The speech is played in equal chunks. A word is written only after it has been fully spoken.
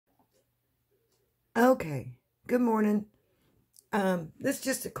Okay, good morning. This is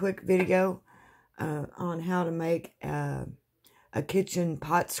just a quick video on how to make a kitchen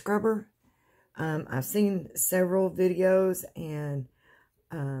pot scrubber. I've seen several videos and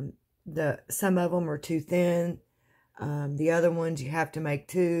some of them are too thin. The other ones you have to make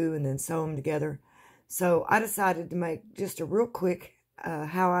two and then sew them together. So I decided to make just a real quick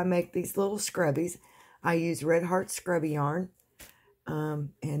how I make these little scrubbies. I use Red Heart scrubby yarn.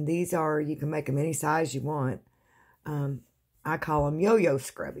 And these are, you can make them any size you want. I call them yo-yo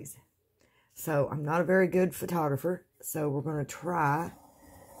scrubbies. So I'm not a very good photographer, so we're going to try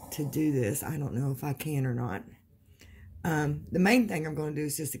to do this. I don't know if I can or not. The main thing I'm going to do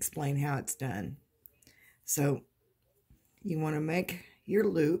is just explain how it's done. So you want to make your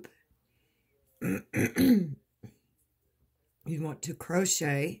loop. You want to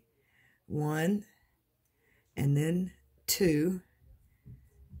crochet 1 and then 2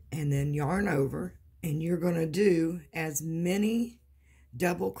 and then yarn over, and you're going to do as many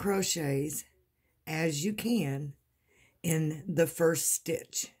double crochets as you can in the first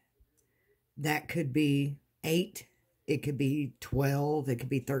stitch. That could be 8, it could be 12, it could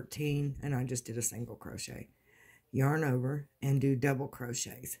be 13, and I just did a single crochet. Yarn over and do double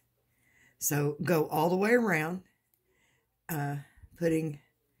crochets. So go all the way around, putting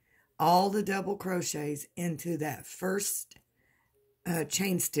all the double crochets into that first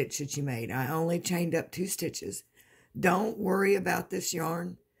chain stitch that you made. I only chained up 2 stitches. Don't worry about this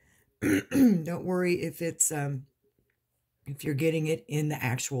yarn. Don't worry if it's if you're getting it in the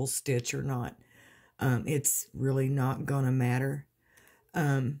actual stitch or not. It's really not gonna matter.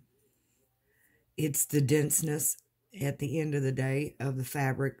 It's the denseness at the end of the day of the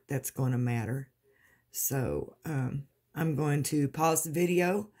fabric that's going to matter. So I'm going to pause the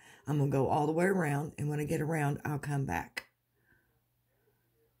video. I'm going to go all the way around, and when I get around, I'll come back.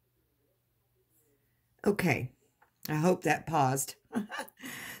 Okay, I hope that paused.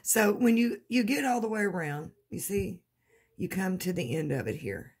 So when you get all the way around, you see, you come to the end of it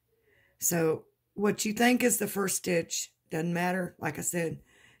here. So what you think is the first stitch, doesn't matter. Like I said,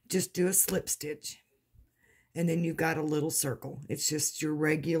 just do a slip stitch. And then you've got a little circle. It's just your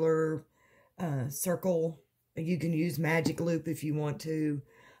regular circle. You can use magic loop if you want to.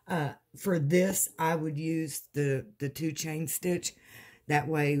 For this, I would use the 2 chain stitch. That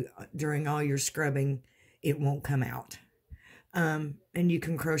way, during all your scrubbing, it won't come out. And you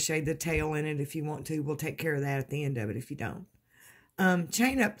can crochet the tail in it if you want to. We'll take care of that at the end of it if you don't.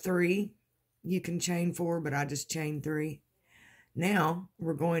 Chain up 3. You can chain 4, but I just chain 3. Now,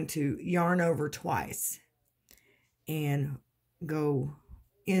 we're going to yarn over twice and go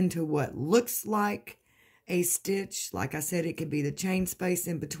into what looks like a stitch. Like I said, it could be the chain space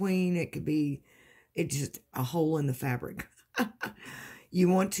in between. It could be just a hole in the fabric. You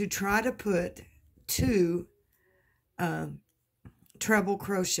want to try to put 2 treble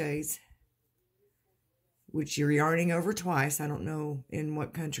crochets, which you're yarning over twice. I don't know in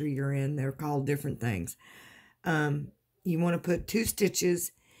what country you're in. They're called different things. You want to put 2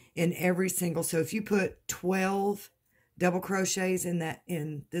 stitches in every single. So if you put 12 double crochets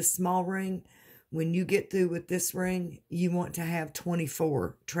in this small ring, when you get through with this ring, you want to have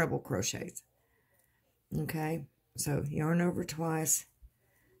 24 treble crochets. Okay, so yarn over twice,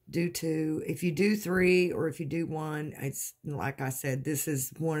 do 2. If you do 3 or if you do 1, it's like I said, this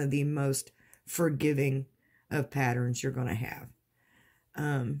is one of the most forgiving of patterns you're going to have.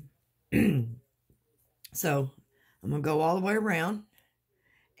 So I'm going to go all the way around,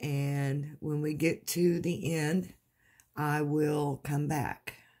 and when we get to the end, I will come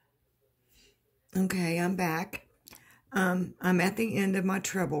back. Okay, I'm back. I'm at the end of my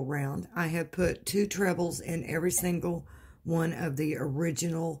treble round. I have put 2 trebles in every single one of the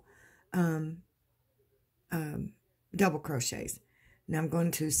original double crochets. Now I'm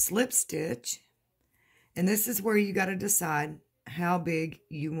going to slip stitch, and this is where you got to decide how big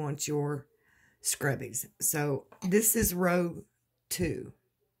you want your scrubbies. So this is row 2.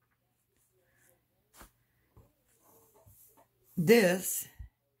 This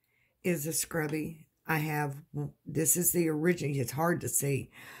is a scrubby. I have, this is the original, it's hard to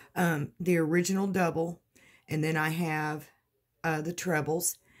see, the original double, and then I have the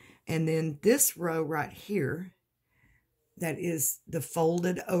trebles, and then this row right here, that is the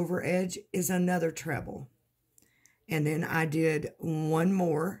folded over edge, is another treble. And then I did one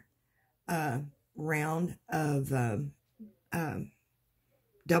more round of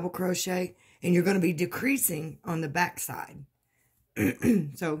double crochet, and you're going to be decreasing on the back side.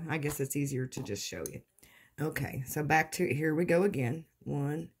 So I guess it's easier to just show you. Okay, so back to, here we go again.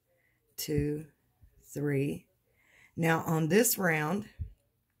 1, 2, 3. Now on this round,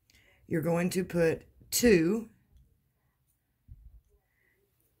 you're going to put 2,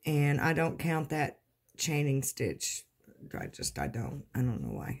 and I don't count that chaining stitch. I don't. I don't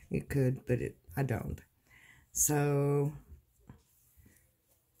know why. You could, but I don't. So,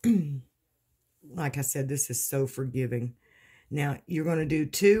 like I said, this is so forgiving. Now, you're going to do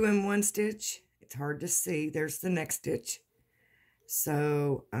 2 in 1 stitch. It's hard to see. There's the next stitch.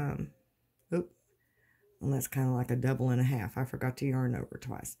 So, well, that's kind of like a double and a half. I forgot to yarn over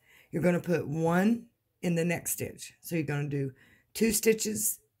twice. You're going to put 1 in the next stitch. So you're going to do 2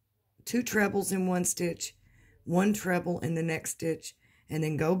 stitches, 2 trebles in 1 stitch, 1 treble in the next stitch, and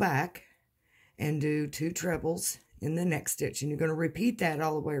then go back and do 2 trebles in the next stitch. And you're going to repeat that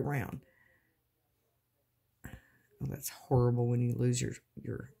all the way around. Oh, that's horrible when you lose your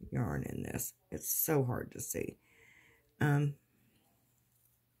yarn in this. It's so hard to see.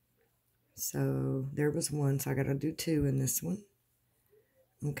 So there was 1, so I got to do 2 in this one.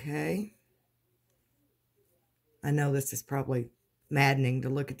 Okay. I know this is probably maddening to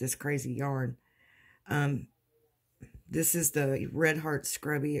look at this crazy yarn. This is the Red Heart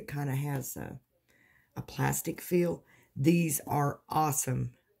Scrubby. It kind of has a plastic feel. These are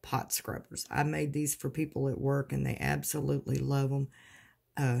awesome pot scrubbers. I made these for people at work, and they absolutely love them.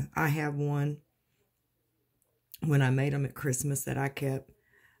 I have one when I made them at Christmas that I kept.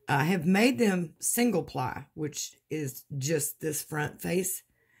 I have made them single ply, which is just this front face.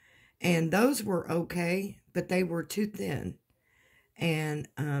 And those were okay, but they were too thin. And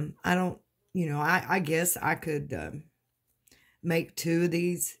I don't, I guess I could make 2 of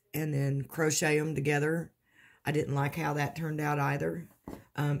these and then crochet them together. I didn't like how that turned out either.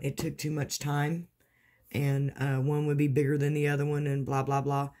 It took too much time. And one would be bigger than the other one and blah, blah,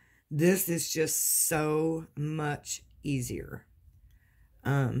 blah. This is just so much easier.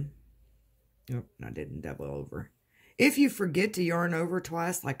 Oh, I didn't double over. If you forget to yarn over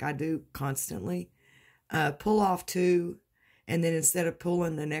twice, like I do constantly, pull off 2, and then instead of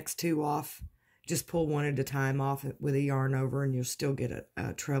pulling the next 2 off, just pull 1 at a time off with a yarn over, and you'll still get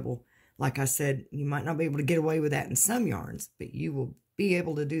a treble. Like I said, you might not be able to get away with that in some yarns, but you will be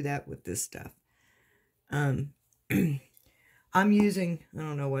able to do that with this stuff. I'm using, I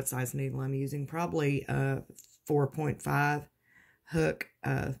don't know what size needle I'm using, probably 4.5 hook.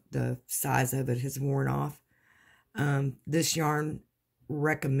 The size of it has worn off. This yarn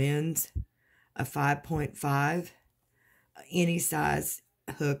recommends a 5.5. Any size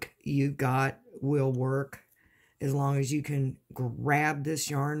hook you got will work as long as you can grab this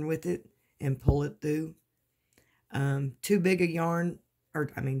yarn with it and pull it through. Too big a yarn,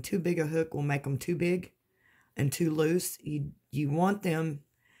 too big a hook will make them too big and too loose. You want them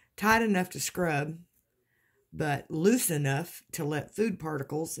tight enough to scrub, but loose enough to let food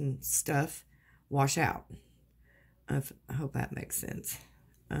particles and stuff wash out. I hope that makes sense.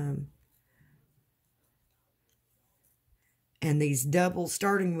 And these doubles,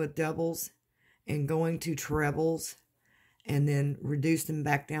 starting with doubles and going to trebles, and then reduce them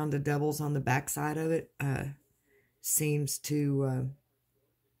back down to doubles on the back side of it, seems to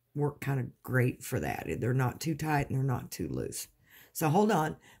work kind of great for that. They're not too tight and they're not too loose. So hold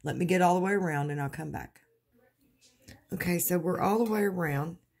on. Let me get all the way around and I'll come back. Okay, so we're all the way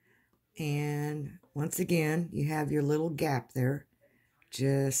around. And once again, you have your little gap there.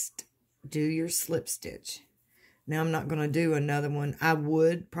 Just do your slip stitch. Now, I'm not going to do another one. I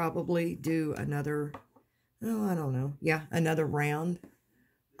would probably do another, oh, I don't know. Yeah, another round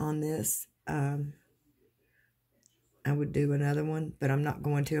on this. I would do another one, but I'm not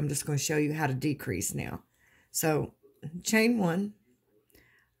going to. I'm just going to show you how to decrease now. So, chain 1.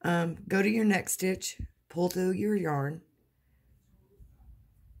 Go to your next stitch. Pull through your yarn.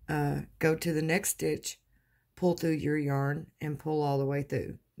 Go to the next stitch. Pull through your yarn and pull all the way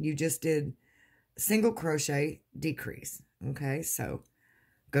through. You just did single crochet, decrease. Okay, so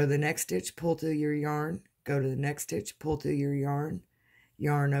go to the next stitch, pull through your yarn, go to the next stitch, pull through your yarn,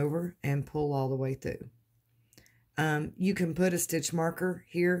 yarn over, and pull all the way through. You can put a stitch marker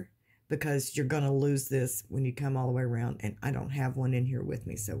here because you're going to lose this when you come all the way around, and I don't have one in here with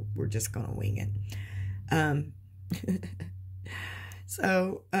me, so we're just going to wing it.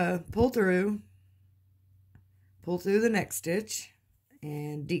 So pull through the next stitch,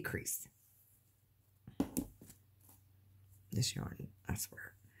 and decrease. This yarn, I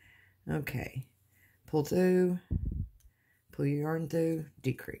swear. Okay. Pull through, pull your yarn through,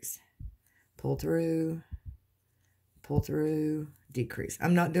 decrease. Pull through, decrease.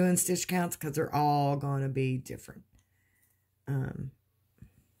 I'm not doing stitch counts because they're all going to be different.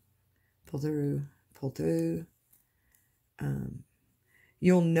 Pull through.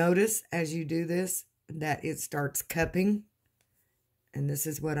 You'll notice as you do this that it starts cupping And this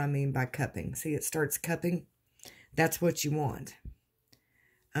is what I mean by cupping. See, it starts cupping. That's what you want.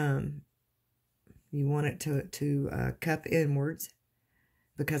 You want it to cup inwards,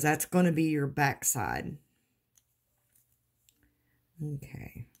 because that's going to be your back side.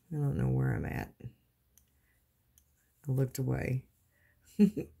 Okay, I don't know where I'm at. I looked away.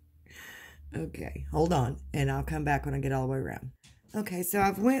 Okay, hold on, and I'll come back when I get all the way around. Okay, so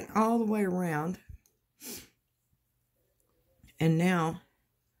I've went all the way around, and now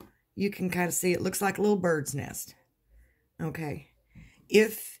you can kind of see it looks like a little bird's nest. Okay,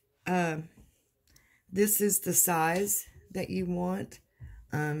 if this is the size that you want,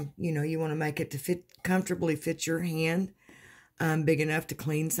 you know, you want to make it to comfortably fit your hand, big enough to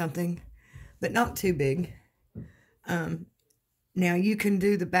clean something, but not too big. Now you can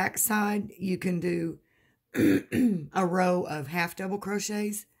do the back side. You can do a row of half double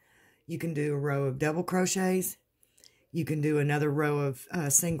crochets. You can do a row of double crochets. You can do another row of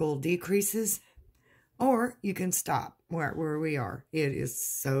single decreases, or you can stop where we are. It is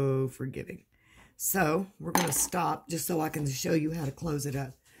so forgiving. So we're going to stop just so I can show you how to close it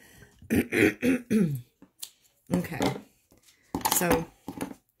up. Okay, so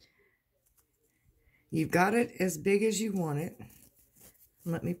you've got it as big as you want it.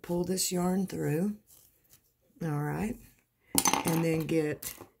 Let me pull this yarn through. All right, and then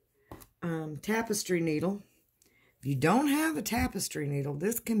get tapestry needle. If you don't have a tapestry needle,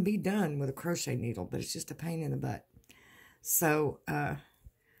 this can be done with a crochet needle, but it's just a pain in the butt. So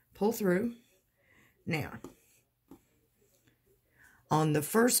pull through. Now, on the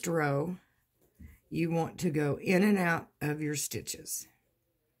first row, you want to go in and out of your stitches.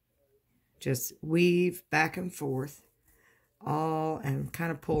 Just weave back and forth, and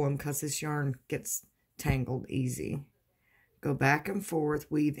kind of pull them because this yarn gets tangled easy. Go back and forth,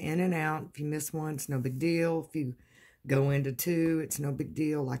 weave in and out. If you miss one, it's no big deal. If you go into two, it's no big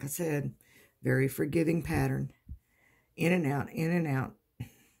deal. Like I said, very forgiving pattern. In and out, in and out.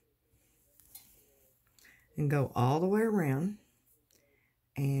 And go all the way around.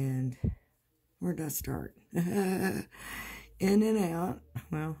 And where did I start? In and out.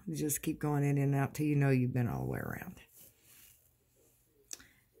 Well, you just keep going in and out till you know you've been all the way around.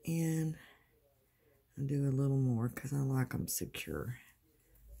 And I'll do a little more because I like them secure,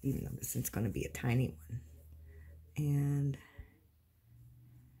 even though this is going to be a tiny one. And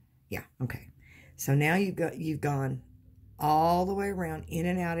yeah, okay. So now you've gone all the way around, in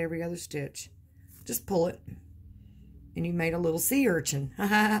and out every other stitch. Just pull it, and you made a little sea urchin.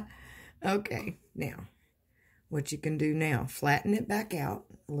 Okay, now what you can do now, flatten it back out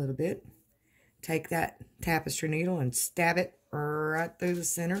a little bit. Take that tapestry needle and stab it right through the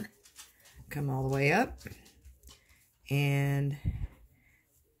center. Come all the way up and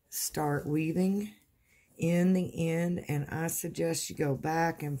start weaving in the end. And I suggest you go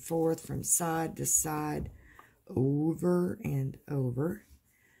back and forth from side to side, over and over.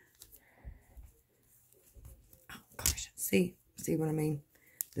 Oh gosh, see what I mean?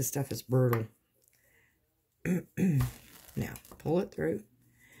 This stuff is brutal. Now pull it through,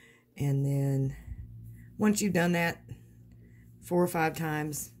 and then once you've done that 4 or 5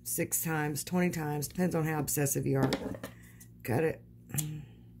 times, 6 times, 20 times, depends on how obsessive you are, cut it, and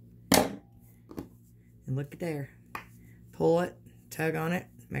look at there. Pull it, tug on it,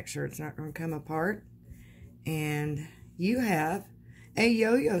 make sure it's not going to come apart, and you have a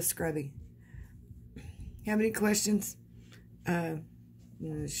yo-yo scrubby. Have any questions?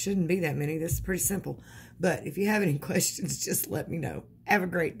 It shouldn't be that many. This is pretty simple. But if you have any questions, just let me know. Have a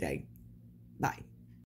great day. Bye.